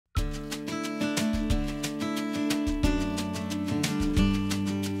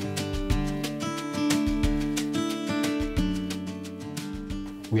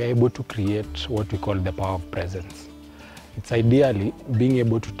we are able to create what we call the power of presence. It's ideally being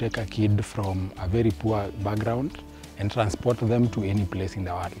able to take a kid from a very poor background and transport them to any place in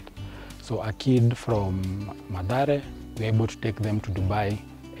the world. So a kid from Madare, we're able to take them to Dubai,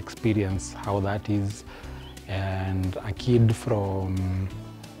 experience how that is, and a kid from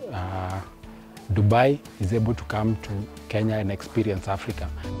Dubai is able to come to Kenya and experience Africa.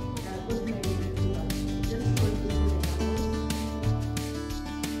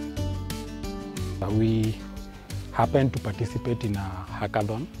 We happened to participate in a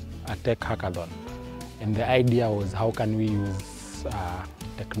hackathon, a tech hackathon, and the idea was how can we use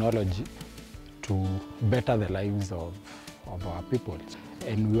technology to better the lives of our people.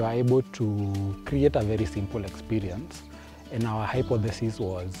 And we were able to create a very simple experience. And our hypothesis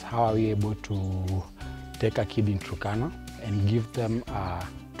was, how are we able to take a kid in Turkana and give them a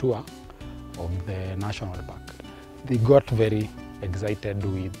tour of the national park. They got very excited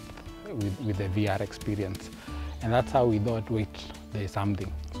with the VR experience. And that's how we thought, wait, there's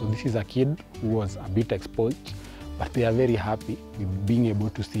something. So this is a kid who was a bit exposed, but they are very happy with being able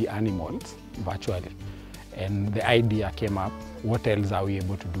to see animals virtually. And the idea came up, what else are we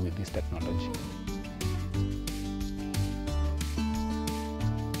able to do with this technology?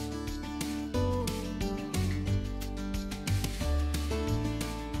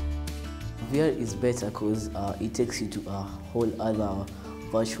 VR is better because it takes you to a whole other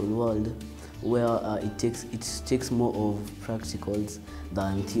virtual world where it takes more of practicals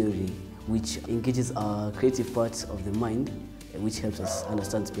than theory, which engages our creative parts of the mind, which helps us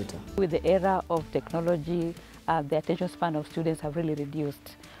understand better. With the era of technology, the attention span of students have really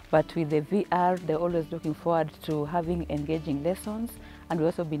reduced. But with the VR, they're always looking forward to having engaging lessons, and we've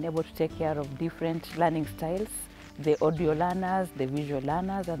also been able to take care of different learning styles, the audio learners, the visual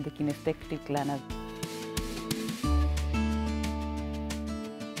learners, and the kinesthetic learners.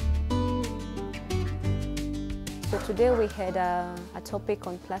 So today we had a topic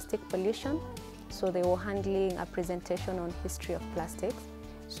on plastic pollution. So they were handling a presentation on history of plastics.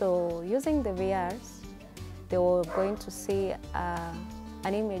 So using the VRs, they were going to see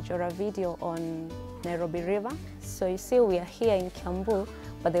an image or a video on Nairobi River. So you see we are here in Kiambu,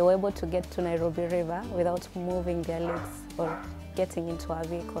 but they were able to get to Nairobi River without moving their legs or getting into a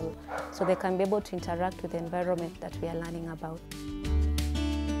vehicle. So they can be able to interact with the environment that we are learning about.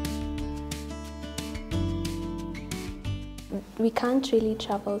 We can't really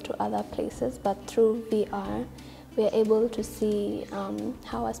travel to other places, but through VR, we are able to see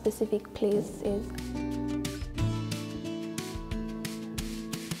how a specific place is.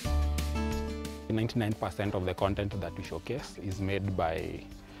 99% of the content that we showcase is made by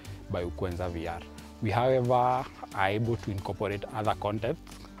Ukwenza VR. We, however, are able to incorporate other content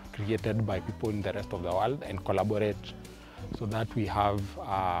created by people in the rest of the world and collaborate so that we have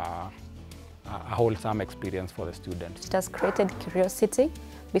a wholesome experience for the students. It has created curiosity,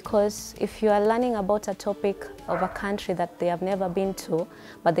 because if you are learning about a topic of a country that they have never been to,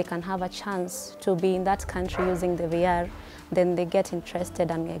 but they can have a chance to be in that country using the VR, then they get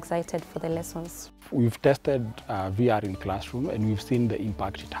interested and excited for the lessons. We've tested VR in classroom, and we've seen the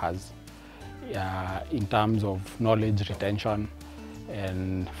impact it has in terms of knowledge retention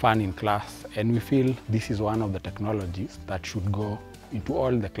and fun in class. And we feel this is one of the technologies that should go into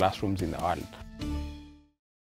all the classrooms in the world.